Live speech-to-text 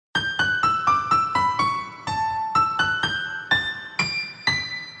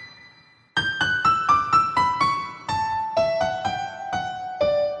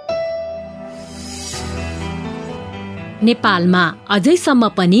नेपालमा अझैसम्म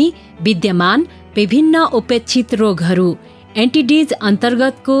पनि विद्यमान विभिन्न उपेक्षित रोगहरू एन्टिडिज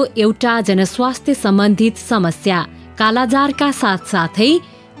अन्तर्गतको एउटा जनस्वास्थ्य सम्बन्धित समस्या कालाजारका साथसाथै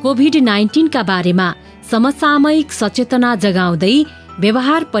कोभिड-19 का बारेमा समसामयिक सचेतना जगाउँदै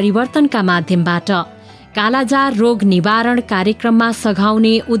व्यवहार परिवर्तनका माध्यमबाट कालाजार रोग निवारण कार्यक्रममा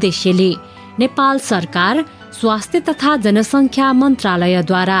सघाउने उद्देश्यले नेपाल सरकार स्वास्थ्य तथा जनसङ्ख्या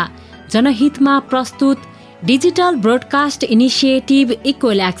मन्त्रालयद्वारा जनहितमा प्रस्तुत digital broadcast initiative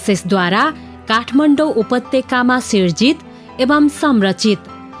equal एक्सेसद्वारा Kathmandu उपत्यकामा सिर्जित एवं संरचित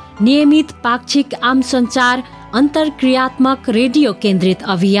नियमित पाक्षिक आम सञ्चार अन्तर्क्रियात्मक रेडियो केन्द्रित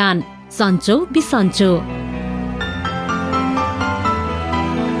अभियान सन्चो बिसन्चो।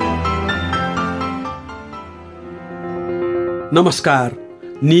 नमस्कार।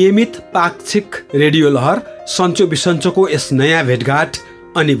 नियमित पाक्षिक रेडियो लहर सन्चो बिसन्चोको यस नयाँ भेटघाट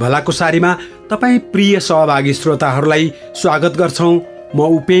अनि भलाकुसारीमा तपाईँ प्रिय सहभागी श्रोताहरूलाई स्वागत गर्छौं। म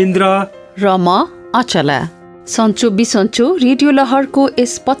उपेन्द्र र म अचला। सन्चो बिसन्चो रेडियो लहरको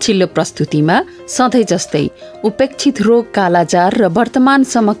यस पछिल्लो प्रस्तुतिमा सधैँ जस्तै उपेक्षित रोग कालाजार र वर्तमान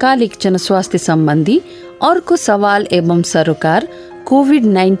समकालिक जनस्वास्थ्य सम्बन्धी अर्को सवाल एवं सरोकार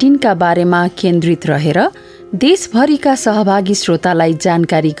कोभिड-19 का बारेमा केन्द्रित रहेर देशभरिका सहभागी श्रोतालाई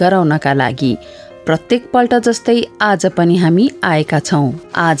जानकारी गराउनका लागि प्रत्येक पल्ट जस्तै आज पनि हामी आएका छौं।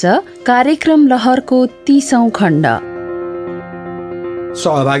 आज कार्यक्रम लहरको 30औं खण्ड।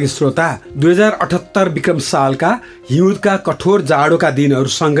 सहभागी श्रोता, 2078 विक्रम सालका हिउँदका कठोर जाडोका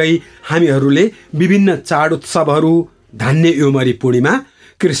दिनहरूसँगै हामीहरूले विभिन्न चाड उत्सवहरू, धान्य योमरी पूर्णिमा,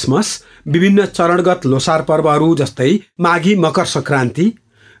 क्रिसमस, विभिन्न चरणगत लोसार पर्वहरू जस्तै माघी मकर संक्रान्ति,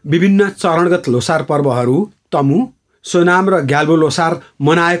 विभिन्न चरणगत लोसार पर्वहरू, तमु, सोनाम र ग्याल्बो लोसार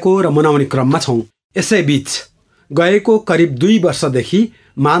मनाएको र मनाउने क्रममा छौं। यसैबीच गएको करिब 2 वर्षदेखि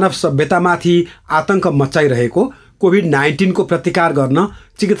मानव सभ्यतामाथि आतंक मचाइरहेको कोभिड-19 को प्रतिकार गर्न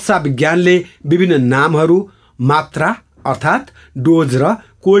चिकित्सा विज्ञानले विभिन्न नामहरू, मात्रा अर्थात् डोज र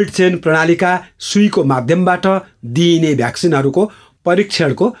कोल्ड चेन प्रणालीका सुईको माध्यमबाट दिइने भ्याक्सिनहरूको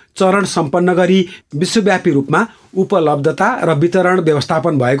परीक्षणको चरण सम्पन्न गरी विश्वव्यापी रूपमा उपलब्धता र वितरण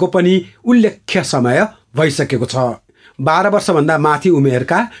व्यवस्थापन भएको पनि उल्लेख्य समय भइसकेको छ। 12 वर्षभन्दा माथि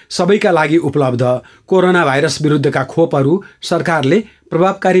उमेरका सबैका लागि उपलब्ध कोरोना भाइरस विरुद्धका खोपहरू सरकारले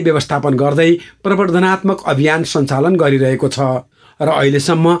प्रभावकारी व्यवस्थापन गर्दै प्रवर्धनात्मक अभियान सञ्चालन गरिरहेको छ र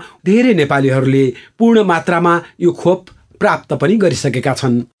अहिलेसम्म धेरै नेपालीहरूले पूर्ण मात्रामा यो खोप प्राप्त पनि गरिसकेका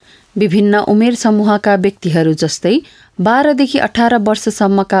छन्। विभिन्न उमेर समूहका व्यक्तिहरू जस्तै 12 देखि 18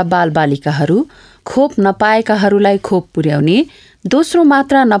 वर्षसम्मका बालबालिकाहरू, खोप नपाएकाहरूलाई खोप पुर्याउने, दोस्रो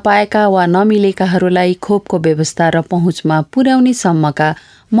मात्रा नपाएका वा नमिलेकाहरूलाई खोपको व्यवस्था र पहुँचमा पुर्याउने सम्मका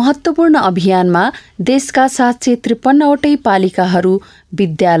महत्त्वपूर्ण अभियानमा देशका 753वटै पालिकाहरू,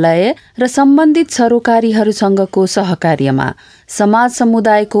 विद्यालय र सम्बन्धित सरोकारीहरूसँगको सहकार्यमा समाज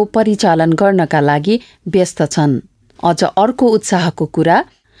समुदायको परिचालन गर्नका लागि व्यस्त छन्। अझ अर्को उत्साहको कुरा,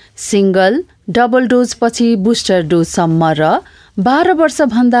 सिंगल, डबल डोज पछि बुस्टर डोजसम्म र 12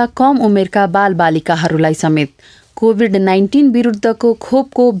 वर्षभन्दा कम उमेरका बालबालिकाहरूलाई समेत कोभिड-19 विरुद्धको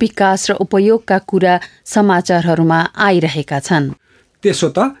खोपको विकास र उपयोगका कुरा समाचारहरूमा आइरहेका छन्। त्यसो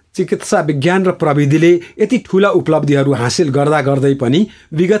त चिकित्सा विज्ञान र प्रविधिले यति ठूला उपलब्धिहरू हासिल गर्दा गर्दै पनि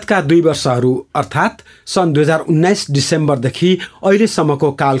विगतका 2 वर्षहरू अर्थात् सन् 2019 डिसेम्बरदेखि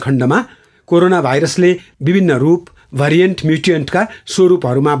अहिलेसम्मको कालखण्डमा कोरोना भाइरसले विभिन्न रूप, भरिएन्ट, म्युटेन्टका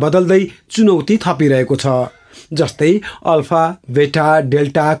स्वरूपहरूमा बदल्दै चुनौती थपिरहेको छ, जस्तै अल्फा, बेटा,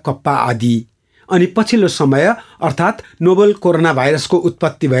 डेल्टा, कप्पा आदि। अनि पछिल्लो समय अर्थात् नोभल कोरोना भाइरसको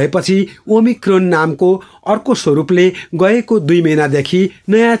उत्पत्ति भएपछि ओमिक्रोन नामको अर्को स्वरूपले गएको 2 महिनादेखि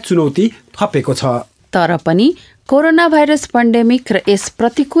नयाँ चुनौती थपेको छ। तर पनि कोरोना भाइरस पेन्डेमिक र यस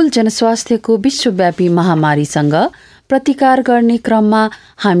प्रतिकूल जनस्वास्थ्यको विश्वव्यापी महामारीसँग प्रतिकार गर्ने क्रममा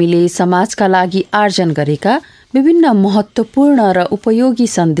हामीले समाजका लागि आर्जन गरेका विभिन्न महत्त्वपूर्ण र उपयोगी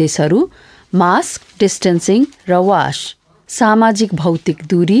सन्देशहरू, मास्क, डिस्टेन्सिङ र वास, सामाजिक भौतिक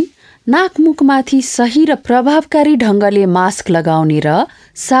दूरी, नाकमुखमाथि सही र प्रभावकारी ढङ्गले मास्क लगाउने र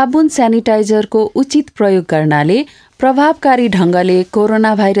साबुन सेनिटाइजरको उचित प्रयोग गर्नाले प्रभावकारी ढङ्गले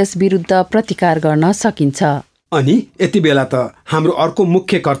कोरोना भाइरस विरुद्ध प्रतिकार गर्न सकिन्छ। अनि यति बेला त हाम्रो अर्को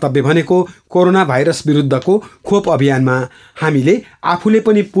मुख्य कर्तव्य भनेको कोरोना भाइरस विरुद्धको खोप अभियानमा हामीले आफूले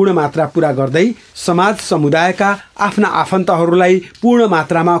पनि पूर्ण मात्रा पूरा गर्दै समाज समुदायका आफ्ना आफन्तहरूलाई पूर्ण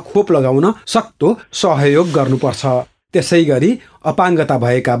मात्रामा खोप लगाउन सक्दो सहयोग गर्नुपर्छ। त्यसै गरी अपाङ्गता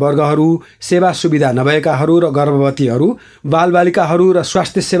भएका वर्गहरू, सेवा सुविधा नभएकाहरू र गर्भवतीहरू, बालबालिकाहरू र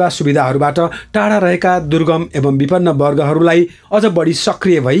स्वास्थ्य सेवा सुविधाहरूबाट टाढा रहेका दुर्गम एवं विपन्न वर्गहरूलाई अझ बढी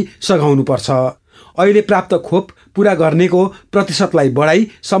सक्रिय भई सघाउनुपर्छ। अहिले प्राप्त खोप पूरा गर्नेको प्रतिशतलाई बढाई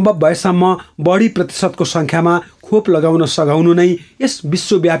सम्भव भएसम्म बढी प्रतिशतको संख्यामा खोप लगाउन सघाउनु नै यस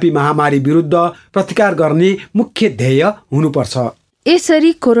विश्वव्यापी महामारी विरुद्ध प्रतिकार गर्ने मुख्य ध्येय हुनुपर्छ।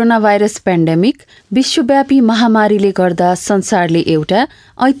 यसरी कोरोना भाइरस पेन्डेमिक विश्वव्यापी महामारीले गर्दा संसारले एउटा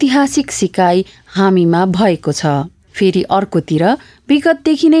ऐतिहासिक सिकाइ हामीमा भएको छ। फेरि अर्कोतिर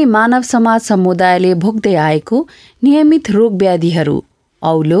विगतदेखि नै मानव समाज समुदायले भोग्दै आएको नियमित रोग व्याधिहरू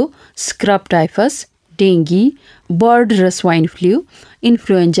औलो, स्क्रब टाइफस, डेङ्गी, बर्ड र स्वाइन फ्लू,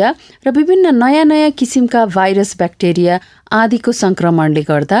 इन्फ्लुएन्जा र विभिन्न नयाँ नयाँ किसिमका भाइरस ब्याक्टेरिया आदिको सङ्क्रमणले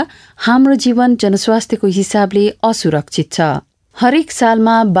गर्दा हाम्रो जीवन जनस्वास्थ्यको हिसाबले असुरक्षित छ। हरेक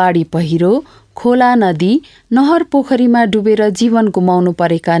सालमा बाढी पहिरो, खोला नदी, नहर पोखरीमा डुबेर जीवन गुमाउनु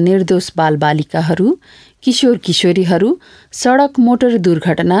परेका निर्दोष बालबालिकाहरू, किशोर किशोरीहरू, सडक मोटर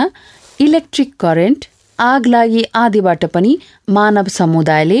दुर्घटना, इलेक्ट्रिक करेन्ट, आग लागि आदिबाट पनि मानव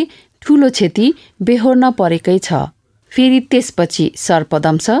समुदायले ठूलो क्षति बेहोर्न परेकै छ। फेरि त्यसपछि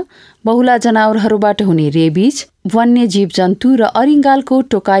सर्पदंश, बहुला जनावरहरूबाट हुने रेबिज, वन्य जीव जन्तु र अरिङ्गालको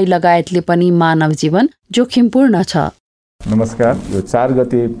टोकाइ लगायतले पनि मानव जीवन जोखिमपूर्ण छ। नमस्कार। यो 4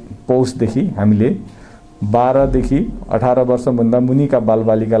 गते पौषदेखि हामीले 12 देखि 18 वर्षभन्दा मुनिका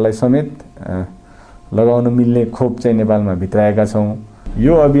बालबालिकालाई समेत लगाउन मिल्ने खोप चाहिँ नेपालमा भित्राएका छौँ।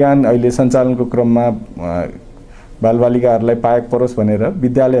 यो अभियान अहिले सञ्चालनको क्रममा बालबालिकाहरूलाई पाएक परोस् भनेर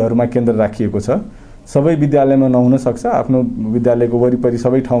विद्यालयहरूमा केन्द्र राखिएको छ। सबै विद्यालयमा नहुन सक्छ, आफ्नो विद्यालयको वरिपरि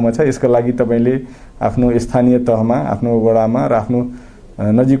सबै ठाउँमा छ। यसका लागि तपाईँले आफ्नो स्थानीय तहमा, आफ्नो वडामा र आफ्नो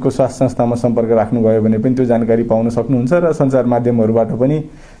नजिकको स्वास्थ्य संस्थामा सम्पर्क राख्नुभयो भने पनि त्यो जानकारी पाउन सक्नुहुन्छ र सञ्चार माध्यमहरूबाट पनि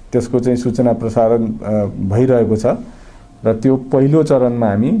त्यसको चाहिँ सूचना प्रसारण भइरहेको छ। र त्यो पहिलो चरणमा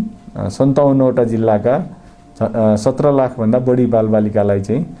हामी 57वटा जिल्लाका 17 लाखभन्दा बढी बालबालिकालाई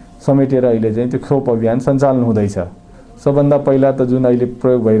चाहिँ समेटेर अहिले चाहिँ त्यो खोप अभियान सञ्चालन हुँदैछ। सबभन्दा पहिला त जुन अहिले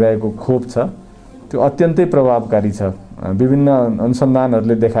प्रयोग भइरहेको खोप छ त्यो अत्यन्तै प्रभावकारी छ। विभिन्न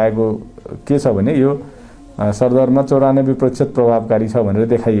अनुसन्धानहरूले देखाएको के छ भने यो सरदरमा 94% प्रभावकारी छ भनेर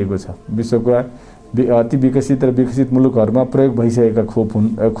देखाइएको छ। विश्वका अति विकसित र विकसित मुलुकहरूमा प्रयोग भइसकेका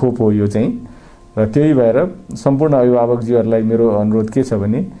खोप हो यो चाहिँ। र त्यही भएर सम्पूर्ण अभिभावकजीहरूलाई मेरो अनुरोध के छ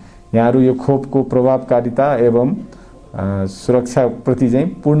भने यहाँहरू यो खोपको प्रभावकारिता एवं सुरक्षाप्रति चाहिँ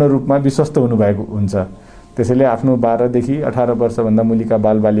पूर्ण रूपमा विश्वस्त हुनुभएको हुन्छ। त्यसैले आफ्नो 12 देखि 18 वर्षभन्दा मुनिका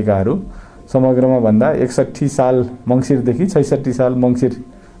बालबालिकाहरू समग्रमा भन्दा 61 साल मङ्सिरदेखि 66 साल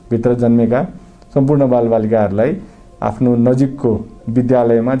मङ्सिरभित्र जन्मेका सम्पूर्ण बालबालिकाहरूलाई आफ्नो नजिकको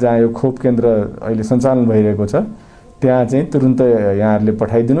विद्यालयमा जहाँ यो खोप केन्द्र अहिले सञ्चालन भइरहेको छ त्यहाँ चाहिँ तुरुन्त यहाँहरूले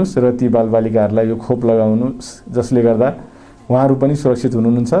पठाइदिनुहोस् र ती बालबालिकाहरूलाई यो खोप लगाउनुहोस्, जसले गर्दा उहाँहरू पनि सुरक्षित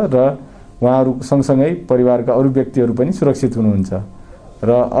हुनुहुन्छ र उहाँहरू सँगसँगै परिवारका अरू व्यक्तिहरू पनि सुरक्षित हुनुहुन्छ।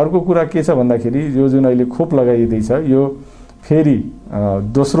 र अर्को कुरा के छ भन्दाखेरि यो जुन अहिले खोप लगाइँदैछ यो फेरि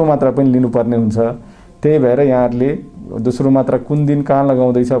दोस्रो मात्रा पनि लिनुपर्ने हुन्छ। त्यही भएर यहाँहरूले दोस्रो मात्रा कुन दिन कहाँ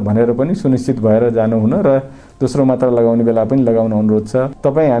लगाउँदैछ भनेर पनि सुनिश्चित भएर जानुहुन र दोस्रो मात्रा लगाउने बेला पनि लगाउन अनुरोध छ।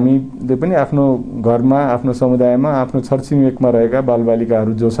 तपाईँ हामीले पनि आफ्नो घरमा, आफ्नो समुदायमा, आफ्नो छरछिमेकमा रहेका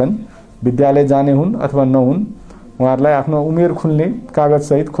बालबालिकाहरू जो छन् विद्यालय जाने हुन् अथवा नहुन् उहाँहरूलाई आफ्नो उमेर खुल्ने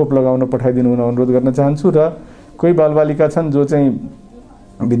कागजसहित खोप लगाउन पठाइदिनु हुन अनुरोध गर्न चाहन्छु। र कोही बालबालिका छन् जो चाहिँ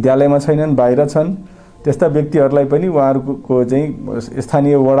विद्यालयमा छैनन्, बाहिर छन्, त्यस्ता व्यक्तिहरूलाई पनि उहाँहरूको चाहिँ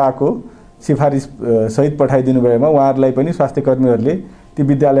स्थानीय वडाको सिफारिस सहित पठाइदिनु भएमा उहाँहरूलाई पनि स्वास्थ्य कर्मीहरूले ती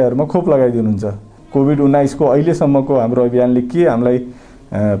विद्यालयहरूमा खोप लगाइदिनुहुन्छ। कोभिड-19 को अहिलेसम्मको हाम्रो अभियानले के हामीलाई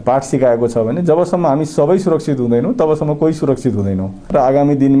पाठ सिकाएको छ भने जबसम्म हामी सबै सुरक्षित हुँदैनौँ तबसम्म कोही सुरक्षित हुँदैनौँ। र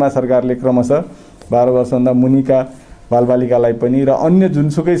आगामी दिनमा सरकारले क्रमशः 12 वर्षभन्दा मुनिका बालबालिकालाई पनि र अन्य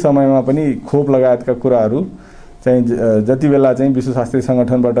जुनसुकै समयमा पनि खोप लगायतका कुराहरू चाहिँ जति बेला चाहिँ विश्व स्वास्थ्य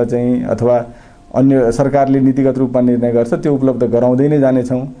सङ्गठनबाट चाहिँ अथवा अन्य सरकारले नीतिगत रूपमा निर्णय गर्छ त्यो उपलब्ध गराउँदै नै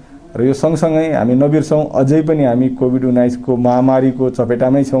जानेछौँ। र यो सँगसँगै हामी नबिर्सौँ अझै पनि हामी कोभिड-19 को महामारीको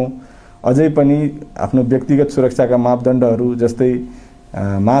चपेटामै छौँ। अझै पनि आफ्नो व्यक्तिगत सुरक्षाका मापदण्डहरू जस्तै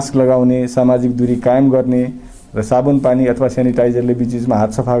मास्क लगाउने, सामाजिक दूरी कायम गर्ने र साबुन पानी अथवा सेनिटाइजरले बीचमा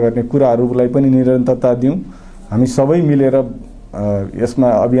हात सफा गर्ने कुराहरूलाई पनि निरन्तरता दिउँ। हामी सबै मिलेर यसमा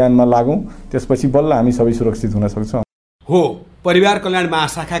अभियानमा लागौँ, त्यसपछि बल्ल हामी सबै सुरक्षित हुन सक्छौँ। हो, परिवार कल्याण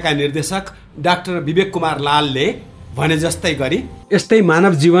महाशाखाका निर्देशक डाक्टर विवेक कुमार लालले भने जस्तै गरी यस्तै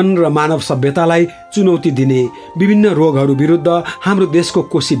मानव जीवन र मानव सभ्यतालाई चुनौती दिने विभिन्न रोगहरू विरुद्ध हाम्रो देशको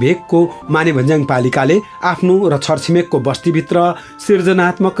कोशी भेगको मानेभन्ज्याङ पालिकाले आफ्नो र छरछिमेकको बस्तीभित्र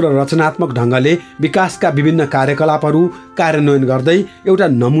सृजनात्मक र रचनात्मक ढङ्गले विकासका विभिन्न कार्यकलापहरू कार्यान्वयन गर्दै एउटा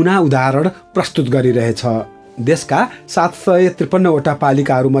नमुना उदाहरण प्रस्तुत गरिरहेछ। देशका 753वटा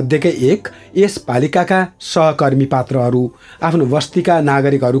पालिकाहरू मध्येकै एक यस पालिकाका सहकर्मी पात्रहरू आफ्नो बस्तीका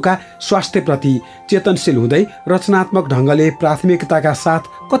नागरिकहरूका स्वास्थ्यप्रति चेतनशील हुँदै रचनात्मक ढङ्गले प्राथमिकताका साथ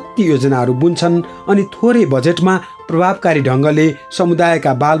कति योजनाहरू बुन्छन् अनि थोरै बजेटमा प्रभावकारी ढङ्गले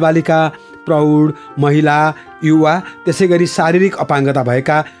समुदायका बालबालिका, प्रौढ, महिला, युवा, त्यसै गरी शारीरिक अपाङ्गता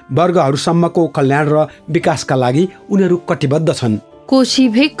भएका वर्गहरूसम्मको कल्याण र विकासका लागि उनीहरू कटिबद्ध छन्। कोशी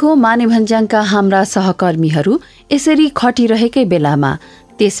भेगको मानेभन्ज्याङका हाम्रा सहकर्मीहरू यसरी खटिरहेकै बेलामा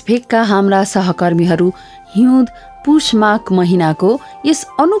त्यस भेगका हाम्रा सहकर्मीहरू हिउँद पुष माघ महिनाको यस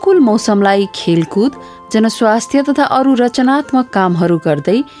अनुकूल मौसमलाई खेलकुद, जनस्वास्थ्य तथा अरू रचनात्मक कामहरू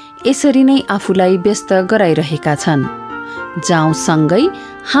गर्दै यसरी नै आफूलाई व्यस्त गराइरहेका छन्। जाउँ सँगै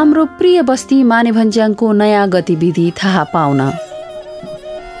हाम्रो प्रिय बस्ती मानेभन्ज्याङको नयाँ गतिविधि थाहा पाउन।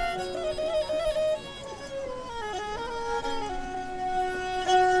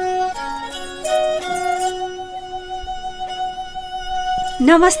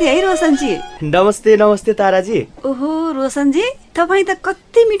 नमस्ते है रोशनजी। नमस्ते नमस्ते ताराजी। ओहो रोशनजी, तपाईँ त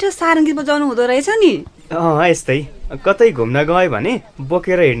कति मिठो सारङ्गी बजाउनु हुँदो रहेछ नि। यस्तै कतै घुम्न गए भने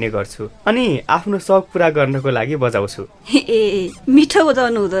बोकेर हिँड्ने गर्छु अनि आफ्नो शौक पुरा गर्नको लागि बजाउँछु। ए मिठो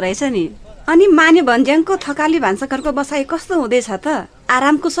बजाउनु हुँदो रहेछ नि। अनि मानेभन्ज्याङको थकाली भान्साघरको बसाइ कस्तो हुँदैछ त?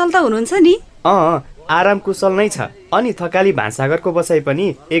 आराम कुशल त हुनुहुन्छ नि? आराम कुशल नै छ। अनि थकाली भान्साघरको बसाइ पनि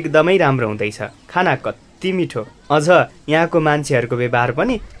एकदमै राम्रो हुँदैछ। खाना कति मिठो, अझ यहाँको मान्छेहरूको व्यवहार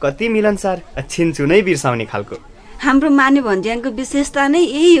पनि कति मिलनसार, छिन्चु नै बिर्साउने खालको। हाम्रो मानेभन्ज्याङको विशेषता नै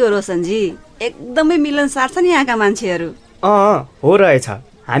यही हो रोशनजी, एकदमै मिलनसार छन् यहाँका मान्छेहरू। हो रहेछ।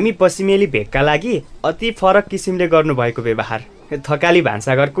 हामी पश्चिमेली भेगका लागि अति फरक किसिमले गर्नुभएको व्यवहार, थकाली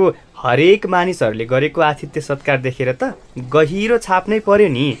भान्साघरको हरेक मानिसहरूले गरेको आतिथ्य सत्कार देखेर त गहिरो छाप नै पर्यो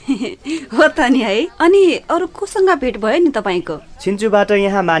नि। हो त नि है। अनि अरू कोसँग भेट भयो नि तपाईँको? छिन्चुबाट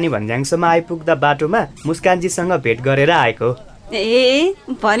यहाँ मानेभन्ज्याङसम्म आइपुग्दा बाटोमा मुस्कानजीसँग भेट गरेर आएको। ए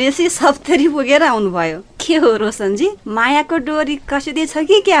भनेपछि सप्तरी पुगेर आउनुभयो। के हो रोशनजी, मायाको डोरी कसिँदैछ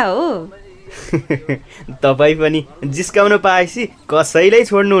कि क्या हो? तपाईँ पनि जिस्काउन पाएपछि कसैलाई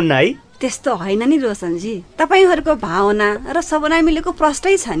छोड्नुहुन्न है। त्यस्तो होइन नि रोशनजी, तपाईँहरूको भावना र सबनाइ मिलेको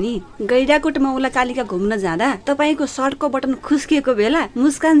प्रष्टै छ नि। गैडाकोट मौलाकालिका घुम्न जाँदा तपाईँको सर्टको बटन खुस्किएको बेला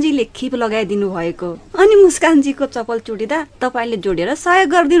मुस्कानजीले खिप लगाइदिनु भएको, अनि मुस्कानजीको चप्पल चुडिँदा तपाईँले जोडेर सहयोग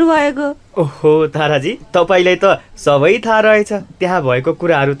गरिदिनु भएको। ओहो ताराजी, तपाईँलाई त सबै थाहा रहेछ त्यहाँ भएको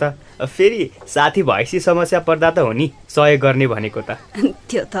कुराहरू त। फेरि साथी भएपछि समस्या पर्दा त हो नि सहयोग गर्ने भनेको त।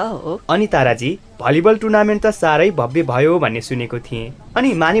 त्यो त हो। अनि ताराजी, भलिबल टुर्नामेन्ट त साह्रै भव्य भयो भन्ने सुनेको थिएँ, अनि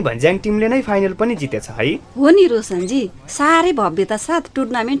मानेभन्ज्याङ टिमले नै फाइनल पनि जितेछ है? हो नि रोशनजी, साह्रै भव्यता साथ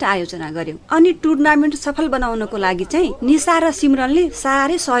टुर्नामेन्ट आयोजना गर्यो। अनि टुर्नामेन्ट सफल बनाउनको लागि चाहिँ निशा र सिमरनले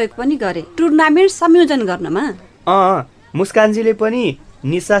साह्रै सहयोग पनि गरे टुर्नामेन्ट संयोजन गर्नमा। मुस्कानजीले पनि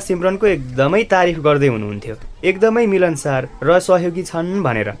निशा सिमरनको एकदमै तारिफ गर्दै हुनुहुन्थ्यो, एकदमै मिलनसार र सहयोगी छन्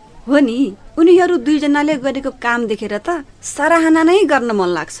भनेर। हो नि, उनीहरू दुईजनाले गरेको काम देखेर त सराहना नै गर्न मन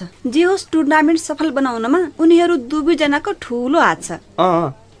लाग्छ। जे होस्, टुर्नामेन्ट सफल बनाउनमा उनीहरू दुवैजनाको ठुलो हात छ।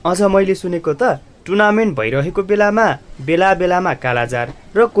 अझ मैले सुनेको त टुर्नामेन्ट भइरहेको बेलामा बेलामा कालाजार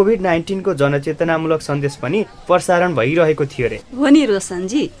र कोभिड-19 को जनचेतनामूलक सन्देश पनि प्रसारण भइरहेको थियो रे। हो नि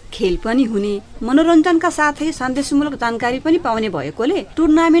रोशनजी, खेल पनि हुने, मनोरञ्जनका साथै सन्देशमूलक जानकारी पनि पाउने भएकोले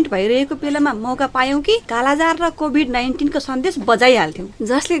टुर्नामेन्ट भइरहेको बेलामा मौका पायौं कि कालाजार र कोभिड-19 को सन्देश बजाइहाल्थ्यौं,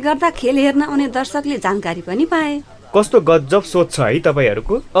 जसले गर्दा खेल हेर्न आउने दर्शकले जानकारी पनि पाए। कस्तो गजब सोच छ है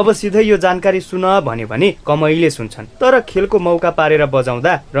तपाईहरूको। अब सिधै यो जानकारी सुन भन्यो भने कमैले सुन्छन्, तर खेलको मौका पारेर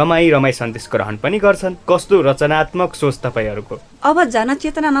बजाउँदा रमाई सन्देश ग्रहण पनि गर्छन्। कस्तो रचनात्मक सोच तपाईहरूको। अब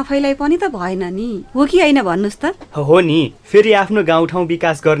जनचेतना नफैलाई पनि त भएन नि, हो कि होइन भन्नुस् त? हो नि, फेरि आफ्नो गाउँठाउँ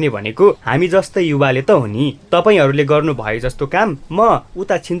विकास गर्ने भनेको हामी जस्तै युवाले त हो नि। तपाईहरूले गर्नु भए जस्तो काम म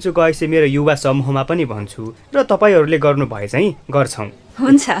उता छिन्चु गएपछि मेरो युवा समूहमा पनि भन्छु र तपाईहरूले गर्नु भए चाहिँ गर्छौं।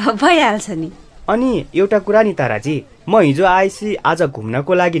 हुन्छ, भइहाल्छ नि। अनि एउटा कुरा नि ताराजी, म हिजो आएपछि आज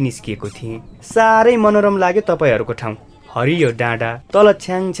घुम्नको लागि निस्किएको थिएँ। साह्रै मनोरम लाग्यो तपाईँहरूको ठाउँ। हरियो डाँडा, तल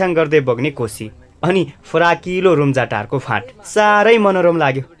छ्याङ गर्दै बग्ने कोशी, अनि फराकिलो रुम्जाटारको फाँट, साह्रै मनोरम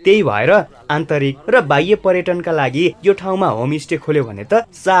लाग्यो। त्यही भएर आन्तरिक र बाह्य पर्यटनका लागि यो ठाउँमा होमस्टे खोल्यो भने त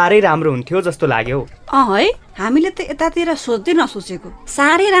साह्रै राम्रो हुन्थ्यो जस्तो लाग्यो। है, हामीले त यतातिर सोच्दै नसोचेको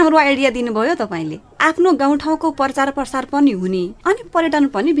साह्रै राम्रो आइडिया दिनुभयो तपाईँले। आफ्नो गाउँठाउँको प्रचार प्रसार पनि हुने अनि पर्यटन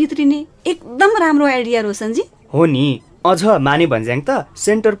पनि भित्रिने, एकदम राम्रो आइडिया रोशनजी। हो नि, अझ मानेभन्ज्याङ त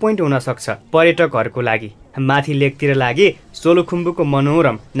सेन्टर पोइन्ट हुन सक्छ पर्यटकहरूको लागि। माथि लेकतिर लागे सोलुखुम्बुको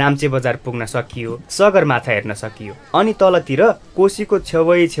मनोरम नाम्चे बजार पुग्न सकियो, सगरमाथा हेर्न सकियो, अनि तलतिर कोशीको छेउ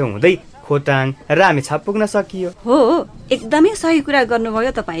हुँदै खोटाङ रामेछाप पुग्न सकियो। हो, एकदमै सही कुरा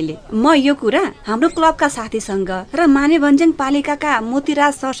गर्नुभयो तपाईँले। म यो कुरा हाम्रो क्लबका साथीसँग र मानेभन्ज्याङ पालिकाका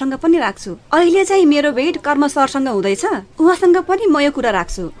मोतीराज सरसँग पनि राख्छु। अहिले चाहिँ मेरो भेट कर्म सरसँग हुँदैछ, उहाँसँग पनि म यो कुरा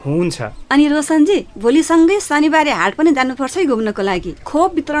राख्छु। हुन्छ। अनि रोशनजी, भोलिसँगै शनिबारे हाट पनि जानुपर्छ है घुम्नको लागि।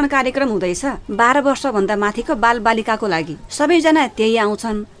 खोप वितरण कार्यक्रम हुँदैछ 12 वर्ष भन्दा माथिको बाल बालिकाको लागि। सबैजना त्यही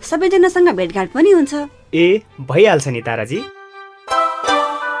आउँछन्, सबैजनासँग भेटघाट पनि हुन्छ। ए भइहाल्छ नि ताराजी।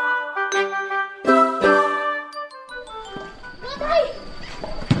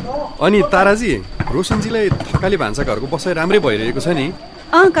 अनि ताराजी, रोशनजीलाई थकाली भान्साघरको बसाइ राम्रै भइरहेको छ नि?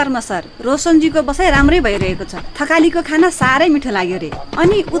 कर्म सर, रोशनजीको बसाइ राम्रै भइरहेको छ। थकालीको खाना साह्रै मिठो लाग्यो रे।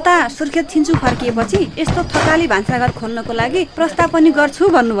 अनि उता सुर्खेत छिन्चु फर्किएपछि यस्तो थकाली भान्साघर खोल्नको लागि प्रस्ताव पनि गर्छु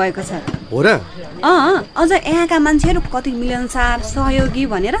भन्नुभएको छ। हो र? अझ यहाँका मान्छेहरू कति मिलनसार सहयोगी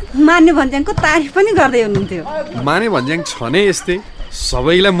भनेर माने भन्ज्याङको तारिफ पनि गर्दै हुनुहुन्थ्यो। माने भन्ज्याङ छ नै यस्तै,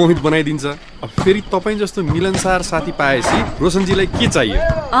 सबैलाई मोहित बनाइदिन्छ। फेरि तपाईँ जस्तो मिलनसार साथी पाएपछि रोशनजीलाई के चाहियो?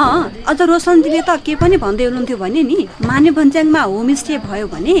 अझ रोशनजीले त के पनि भन्दै हुनुहुन्थ्यो भने नि, माने भन्ज्याङमा होमस्टे भयो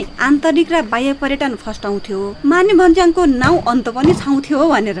भने आन्तरिक र बाह्य पर्यटन फस्टाउँथ्यो, माने भन्ज्याङको नाउँ अन्त पनि छाउँथ्यो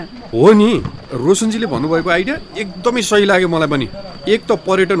भनेर। हो नि, रोशनजीले भन्नुभएको आइडिया एकदमै सही लाग्यो मलाई पनि। एक त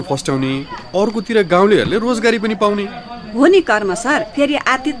पर्यटन फस्टाउने, अर्कोतिर गाउँलेहरूले रोजगारी पनि पाउने। हो नि कर्म सर, फेरि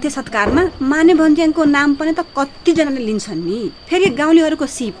आतिथ्य सत्कारमा माने भन्ज्याङको नाम पनि त कतिजनाले लिन्छन् नि। फेरि गाउँलेहरूको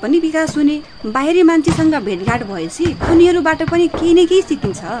सिप पनि विकास हुने, बाहिरी मान्छेसँग भेटघाट भएपछि उनीहरूबाट पनि केही न केही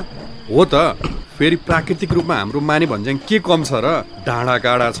सिकिन्छ। हो त, फेरि प्राकृतिक रूपमा हाम्रो माने भन्ज्याङ के कम छ र? डाँडा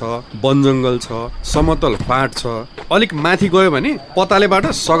काँडा छ, वनजङ्गल छ, समतल फाँट छ। अलिक माथि गयो भने पतालेबाट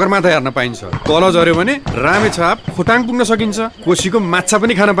सगरमाथा हेर्न पाइन्छ, तल झर्यो भने रामेछाप खोटाङ पुग्न सकिन्छ, कोसीको माछा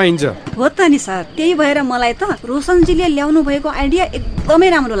पनि खान पाइन्छ। हो त नि सर, त्यही भएर मलाई त रोशनजीले ल्याउनु भएको आइडिया एकदमै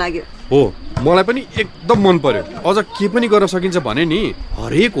राम्रो लाग्यो। हो, मलाई पनि एकदम मन पर्यो। अझ के पनि गर्न सकिन्छ भने नि,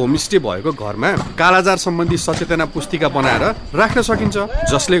 हरेक होमस्टे भएको घरमा कालाजार सम्बन्धी सचेतना पुस्तिका बनाएर राख्न सकिन्छ,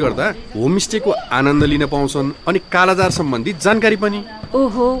 जसले गर्दा होमस्टेको आनन्द लिन पाउँछन् अनि कालाजार सम्बन्धी जानकारी पनि।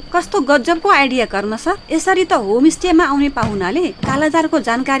 ओहो, कस्तो गजबको आइडिया कर्म सर। यसरी त होमस्टेमा आउने पाहुनाले कालाजारको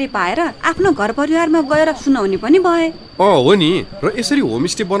जानकारी पाएर आफ्नो घर परिवारमा गएर सुनाउने पनि भए। हो नि, र यसरी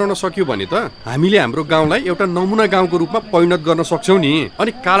होमस्टे बनाउन सक्यो भने त हामीले हाम्रो गाउँलाई एउटा नमुना गाउँको रूपमा परिणत गर्न सक्छौँ नि।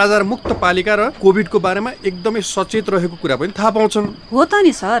 अनि कालाजार मुक्त पालिका र कोभिडको बारेमा एकदमै सचेत रहेको कुरा पनि थाहा पाउँछन्। हो त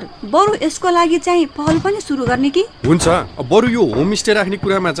नि सर, बरु यसको लागि चाहिँ पहल पनि सुरु गर्ने कि? हुन्छ, बरु यो होमस्टे राख्ने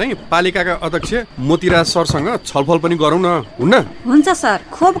कुरामा चाहिँ पालिकाका अध्यक्ष मोतीराज सरसँग छलफल पनि गरौँ न, हुन्न? हुन्छ सर,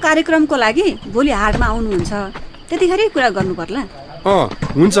 खोप कार्यक्रमको लागि भोलि हाटमा आउनुहुन्छ, त्यतिखेरै कुरा गर्नु पर्ला।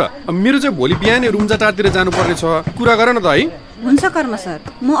 हुन्छ, मेरो चाहिँ भोलि बिहानै रुम्जाटारतिर जानुपर्ने छ, कुरा गर न त है। हुन्छ कर्म सर,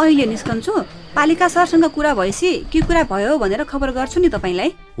 म अहिले निस्कन्छु। पालिका सरसँग कुरा भएपछि के कुरा भयो भनेर खबर गर्छु नि तपाईँलाई।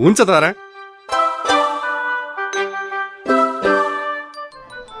 हुन्छ तारा।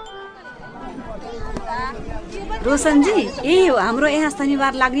 रोशनजी, यही हो हाम्रो यहाँ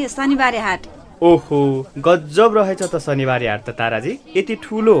शनिबार लाग्ने शनिबारे हाट। ओहो, गजब रहेछ त शनिबारे हाट त ताराजी। यति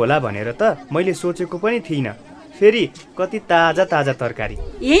ठुलो होला भनेर त मैले सोचेको पनि थिइनँ। फेरि कति ताजा ताजा तरकारी,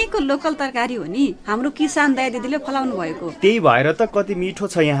 यहीँको लोकल तरकारी हो नि, हाम्रो किसान दाइ दिदीले फलाउनु भएको। त्यही भएर त कति मिठो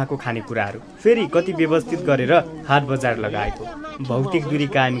छ यहाँको खानेकुराहरू। फेरि कति व्यवस्थित गरेर हाट बजार लगाएको, भौतिक दूरी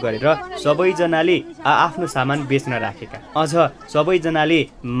कायम गरेर सबैजनाले आफ्नो सामान बेच्न राखेका, अझ सबैजनाले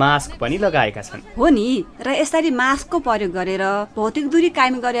मास्क पनि लगाएका छन्। हो नि, र यसरी मास्कको प्रयोग गरेर भौतिक दूरी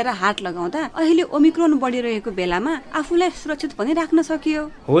कायम गरेर हाट लगाउँदा अहिले ओमिक्रोन बढिरहेको बेलामा आफूलाई सुरक्षित पनि राख्न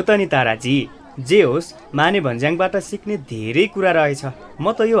सकियो। हो त नि ताराजी, जे होस्, माने भन्ज्याङबाट सिक्ने धेरै कुरा रहेछ।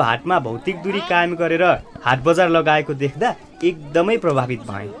 म त यो हाटमा भौतिक दूरी कायम गरेर हाट बजार लगाएको देख्दा एकदमै प्रभावित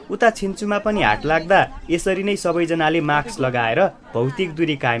भएँ। उता छिन्चुमा पनि हाट लाग्दा यसरी नै सबैजनाले मास्क लगाएर भौतिक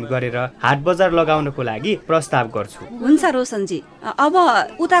दूरी कायम गरेर हाट बजार लगाउनको लागि प्रस्ताव गर्छु। हुन्छ रोशनजी, अब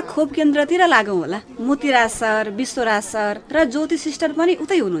उता खोप केन्द्रतिर लागौँ होला। मोतीराज सर, विश्वराज सर र ज्योति सिस्टर पनि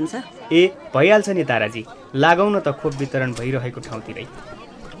उतै हुनुहुन्छ। भइहाल्छ नि ताराजी, लागौँ न त खोप वितरण भइरहेको ठाउँतिरै।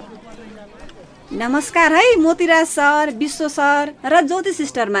 नमस्कार है मोतीराज सर, विश्व सर र ज्योति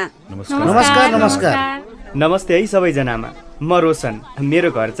सिस्टरमा। नमस्कार। नमस्ते है सबैजनामा। म रोशन,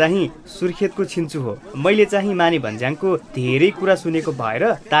 मेरो घर चाहिँ सुर्खेतको छिन्चु हो। मैले चाहिँ माने भन्ज्याङको धेरै कुरा सुनेको भएर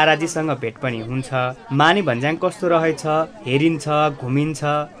ताराजीसँग भेट पनि हुन्छ। माने भन्ज्याङ कस्तो रहेछ, हेरिन्छ, घुमिन्छ।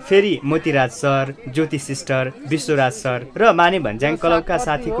 फेरि मोतीराज सर, ज्योति सिस्टर, विश्वराज सर र माने भन्ज्याङ क्लबका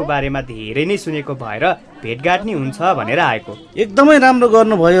साथीको बारेमा धेरै नै सुनेको भएर भेटघाट नि हुन्छ भनेर आएको। एकदमै राम्रो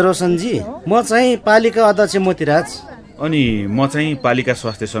गर्नुभयो रोशनजी। म चाहिँ पालिका अध्यक्ष मोतीराज। अनि म चाहिँ पालिका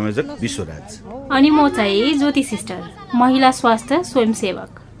स्वास्थ्य संयोजक विश्वराज। अनि म चाहिँ ज्योति सिस्टर, महिला स्वास्थ्य स्वयंसेवक।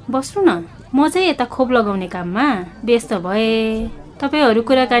 बस्नु न, म चाहिँ यता खोप लगाउने काममा व्यस्त भए। तपाईँहरू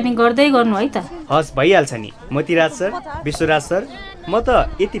कुराकानी गर्दै गर्नु है त। हस्, भइहाल्छ नि मोतीराज सर, विश्वराज सर। म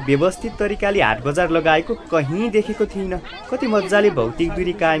त यति व्यवस्थित तरिकाले हाट बजार लगाएको कहीँ देखेको थिइनँ। कति मजाले भौतिक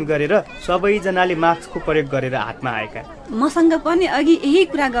दूरी कायम गरेर सबैजनाले मास्कको प्रयोग गरेर हाटमा आएका। मसँग पनि अघि यही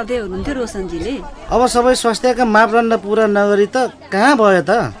कुरा गर्दै हुनुहुन्थ्यो रोशनजीले। अब सबै स्वास्थ्यका मापदण्ड पुरा नगरी त कहाँ भयो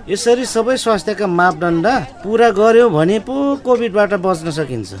त? यसरी सबै स्वास्थ्यका मापदण्ड पुरा गर्यो भने पो कोभिडबाट बच्न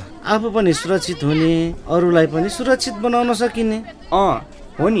सकिन्छ। आफू पनि सुरक्षित हुने, अरूलाई पनि सुरक्षित बनाउन सकिने।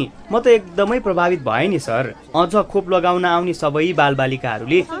 हो नि, म त एकदमै प्रभावित भएँ नि सर। अझ खोप लगाउन आउने सबै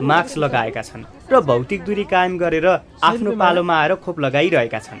बालबालिकाहरूले मास्क लगाएका छन्। र भौतिक दूरी कायम गरेर आफ्नो पालोमा आएर खोप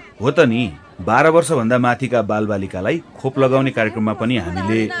लगाइरहेका छन्। हो त नि, 12 वर्षभन्दा माथिका बालबालिकालाई खोप लगाउने कार्यक्रममा पनि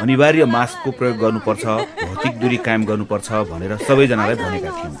हामीले अनिवार्य मास्कको प्रयोग गर्नुपर्छ, भौतिक दूरी कायम गर्नुपर्छ भनेर सबैजनालाई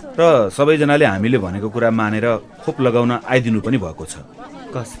भनेका थियौँ र सबैजनाले हामीले भनेको कुरा मानेर खोप लगाउन आइदिनु पनि भएको छ।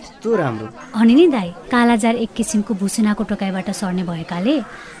 कस्तो राम्रो। अनि नि दाइ, कालाजार एक किसिमको भुसुनाको टोकाइबाट सर्ने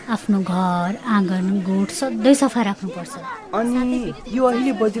भएकाले आफ्नो घर आँगन गोठ सधैँ सफा राख्नुपर्छ। अनि यो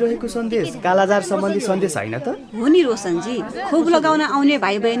अहिले बजिरहेको सन्देश कालाजार सम्बन्धी सन्देश होइन त? हो नि रोशनजी, खोप लगाउन आउने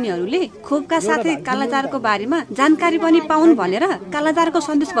भाइ बहिनीहरूले खोपका साथै कालाजारको बारेमा जानकारी पनि पाउन् भनेर कालाजारको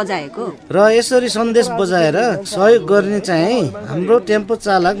सन्देश बजाएको। र यसरी सन्देश बजाएर सहयोग गर्ने चाहिँ हाम्रो टेम्पो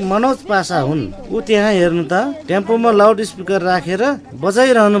चालक मनोज पासा हुन्। ऊ त्यहाँ हेर्नु त, टेम्पोमा लाउड स्पिकर राखेर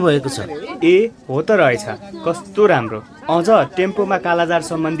बजाइरहनु भएको छ। ए हो त रहेछ, कस्तो राम्रो। अझ टेम्पोमा कालाजार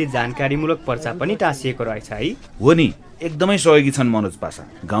सम्बन्धी जानकारीमूलक पर्चा पनि टाँसिएको रहेछ है। हो नि, एकदमै सहयोगी छन् मनोज पासा।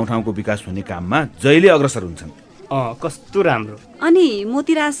 गाउँठाउँको विकास हुने काममा जहिले अग्रसर हुन्छन्। कस्तो राम्रो। अनि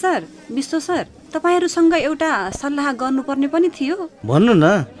मोतीराज सर, विश्व सर, तपाईहरुसँग एउटा सल्लाह गर्नुपर्ने पनि थियो। भन्नु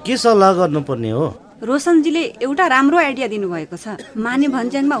न, के सल्लाह गर्नुपर्ने हो? रोशनजीले एउटा राम्रो आइडिया दिनुभएको छ। माने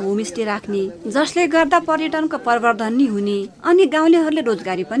भन्ज्याङमा होमस्टे राख्ने, जसले गर्दा पर्यटनको प्रवर्धन नि हुने अनि गाउँलेहरूले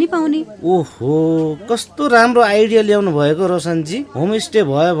रोजगारी पनि पाउने। ओहो, कस्तो राम्रो आइडिया ल्याउनु भएको रोशनजी। होमस्टे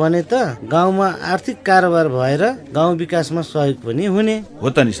भयो भने त गाउँमा आर्थिक कारोबार भएर गाउँ विकासमा सहयोग पनि हुने। हो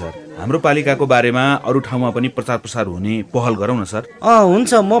त नि सर, हाम्रो पालिकाको बारेमा अरू ठाउँमा पनि प्रचार प्रसार हुने पहल गरौँ न सर।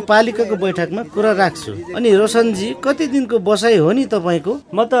 हुन्छ, म पालिकाको बैठकमा कुरा राख्छु। अनि रोशनजी, कति दिनको बसाइ हो नि तपाईँको?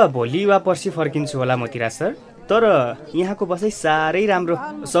 म त भोलि वा पर्सि फर्किन्छु होला मोतीराज सर। तर यहाँको बसाइ साह्रै राम्रो,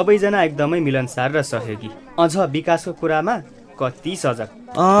 सबैजना एकदमै मिलनसार र सहयोगी, अझ विकासको कुरामा कति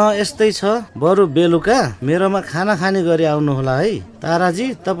सजग। यस्तै छ। बरु बेलुका मेरोमा खाना खाने गरी आउनु होला है।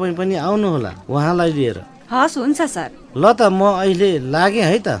 ताराजी, तपाईँ पनि आउनु होला उहाँलाई लिएर। हस्, हुन्छ सर। ल त, म अहिले लागेँ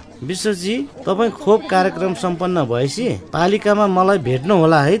है त। विश्वजी, तपाईँ खोप कार्यक्रम सम्पन्न भएपछि पालिकामा मलाई भेट्नु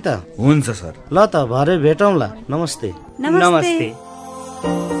होला है त। हुन्छ सर। ल त, भरे भेटौँला। नमस्ते। नमस्ते।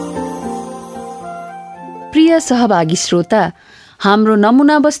 प्रिय सहभागी श्रोता, हाम्रो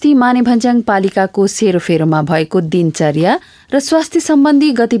नमुना बस्ती मानेभन्ज्याङ पालिकाको सेरोफेरोमा भएको दिनचर्या र स्वास्थ्य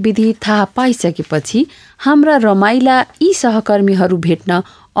सम्बन्धी गतिविधि थाहा पाइसकेपछि हाम्रा रमाइला यी सहकर्मीहरू भेट्न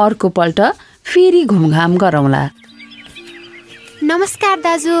अर्को पल्ट फेरि घुमघाम गरौँला। नमस्कार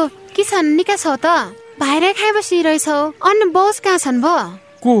दाजु, के छन्? निका छौ त? भाइरा खाइ बसिरहेछौ। अनि बस कहाँ छन् भो?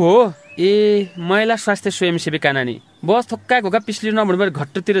 को हो? ए, महिला स्वास्थ्य स्वयंसेविका नानी। बस थोक्का घोका पिछली नभुँडबाट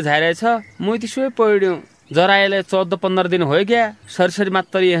घट्टोतिर झाइरहेछ। म त्यसो पढ्यौँ। जराएले 14-15 दिन हो गया। सरसरी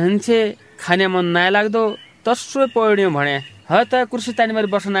मात्र हन्छे, खाने मन नाइ लाग्दो, तसो पढ्यौँ भने। ह त, कुर्सी तानीबारी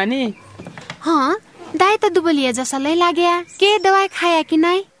बस नानी। दाइ त दुबलिए जसलाई लाग्या। के दवाई खाया कि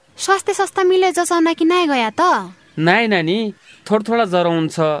नाइ? स्वास्थ्य संस्था मिले जसाउन कि नाइ गया त? नाइ नानी, थोडा ज्वरो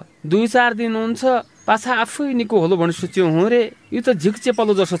हुन्छ, 2-4 दिन हुन्छ, पाछा आफै निको होलो भन्ने सोच्यो हो रे। यो त झिक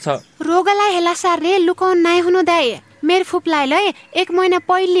चेपलो जसो छ। रोगलाई हेलासार रे लुकाउन नाइ हुनु दाइ। मेरो फुप्लाइलाई 1 महिना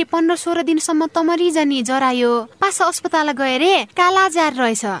पहिले 15-16 दिनसम्म तमरी जरायो। पाछा अस्पताल गए रे कालाजार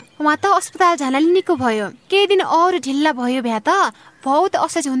रहेछ। उहाँ त अस्पताल झानाले निको भयो। केही दिन अरू ढिल्ला भयो भ्या त बहुत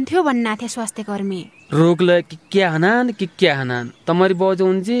असहज हुन्थ्यो भन्ना थिए स्वास्थ्य कर्मी। रोगलाई के हनान तमरी बजो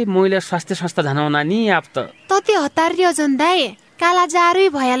उन्जे महिला स्वास्थ्य संस्था झानाउना नि आप त तति हतारियो जन दाइ।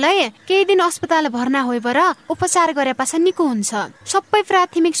 कालाजारै भयालै केही दिन अस्पताल भर्ना होइबर उपचार गरे पाछा निको हुन्छ। सबै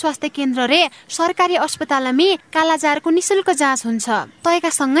प्राथमिक स्वास्थ्य केन्द्र रे सरकारी अस्पतालमी कालाजारको निशुल्क जाँच हुन्छ।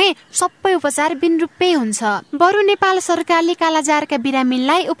 तयका सँगै सबै उपचार बिन रुपै हुन्छ। बरु नेपाल सरकारले कालाजारका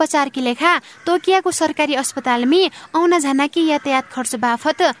बिरामीलाई उपचार कि लेखा तोकियाको सरकारी अस्पतालमी आउन जानाकी यातायात खर्च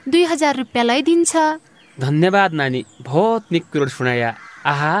बाफत 2000 रुपियाँ लै दिन्छ। धन्यवाद नानी, बहुत निक कुरो सुनाया।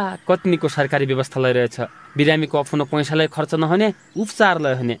 आहा, कतिको सरकारी व्यवस्था लैरहेछ। बिरामीको आफ्नो पैसालाई खर्च नहुने, उपचार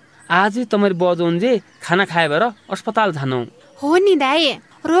लैहुने। आजै तमरी बजोन्जे खाना खाए भएर अस्पताल जानु हो नि दाइ।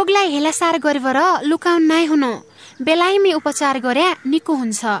 रोगलाई हेलासार गरेर लुकाउन नाइ हुनु, बेलायमी उपचार गरे निको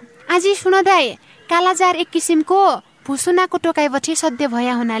हुन्छ। आज सुन दाइ, कालाजार एक किसिमको भुसुनाको टोकाइबटी सध्य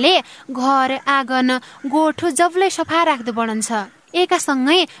भया हुनाले घर आँगन गोठो जबलै सफा राख्दो पडन्छ। एका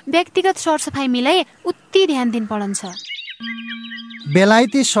सँगै व्यक्तिगत सरसफाइ मिलाई उति ध्यान दिन पडन्छ।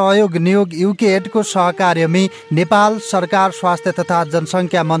 बेलायती सहयोग नियोग युकेएडको सहकार्यमी नेपाल सरकार स्वास्थ्य तथा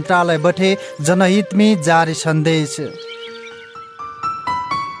जनसङ्ख्या मन्त्रालय बठे जनहितमी जारी सन्देश।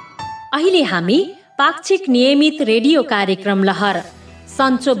 अहिले हामी पाक्षिक नियमित रेडियो कार्यक्रम लहर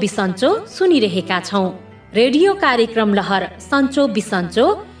सन्चो बिसन्चो सुनिरहेका छौं। रेडियो कार्यक्रम लहर सन्चो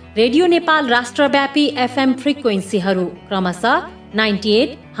बिसन्चो रेडियो नेपाल राष्ट्रव्यापी एफएम फ्रिक्वेन्सीहरू क्रमशः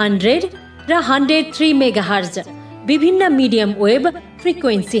 98, 100 र 103 मेगाहर्ज, विभिन्न मिडियम वेब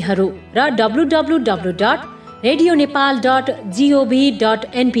फ्रिक्वेन्सीहरू र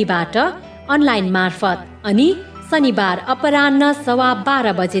www.radionepal.gov.np बाट अनलाइन मार्फत अनि शनिबार अपराह्न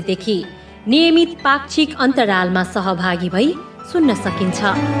 12:15 बजेदेखि नियमित पाक्षिक अन्तरालमा सहभागी भई सुन्न सकिन्छ।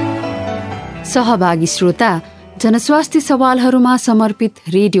 सहभागी श्रोता, जनस्वास्थ्य सवालहरूमा समर्पित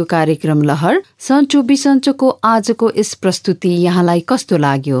रेडियो कार्यक्रम लहर सन्चो बिसन्चोको आजको यस प्रस्तुति यहाँलाई कस्तो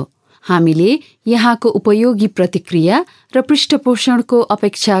लाग्यो? हामीले यहाँको उपयोगी प्रतिक्रिया र पृष्ठपोषणको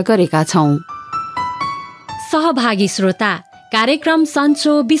अपेक्षा गरेका छौं। सहभागी श्रोता, कार्यक्रम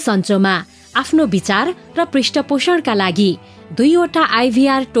सन्चो बिसन्चोमा आफ्नो विचार र पृष्ठपोषणका लागि 2वटा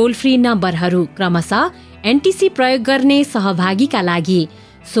आइभीआर टोल फ्री नम्बरहरू क्रमशः एनटिसी प्रयोग गर्ने सहभागीका लागि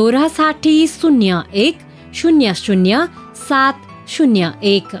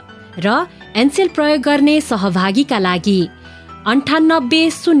 1660100701 र एनसेल प्रयोग गर्ने सहभागीका लागि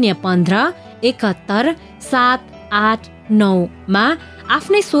 9801578789 मा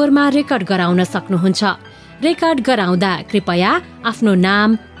आफ्नै स्वरमा रेकर्ड गराउन सक्नुहुन्छ। रेकर्ड गराउँदा कृपया आफ्नो नाम,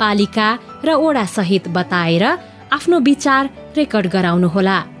 पालिका र ओडा सहित बताएर आफ्नो विचार रेकर्ड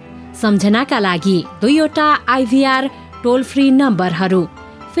गराउनुहोला। सम्झनाका लागि 2वटा आइभीआर टोल फ्री नम्बरहरू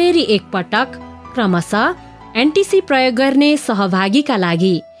फेरि एकपटक क्रमशः एनटिसी प्रयोग गर्ने सहभागीका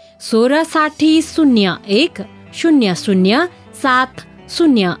लागि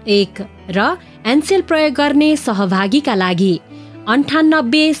 1660100701 र एनसेल प्रयोग गर्ने सहभागीका लागि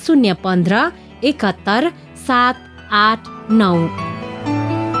 9801578789।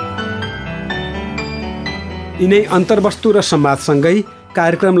 यिनै अन्तर्वस्तु र संवादसँगै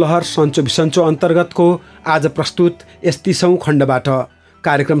कार्यक्रम लहर सन्चो बिसन्चो अन्तर्गतको आज प्रस्तुत 31औं खण्डबाट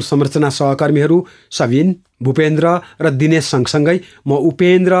कार्यक्रम संरचना सहकर्मीहरू सबिन, भूपेन्द्र र दिनेश सँगसँगै म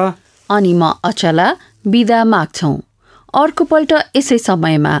उपेन्द्र अनि म अचला बिदा माग्छौं। अर्कोपल्ट यसै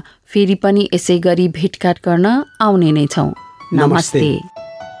समयमा फेरि पनि यसै गरी भेटघाट गर्न आउने नै छौं। नमस्ते।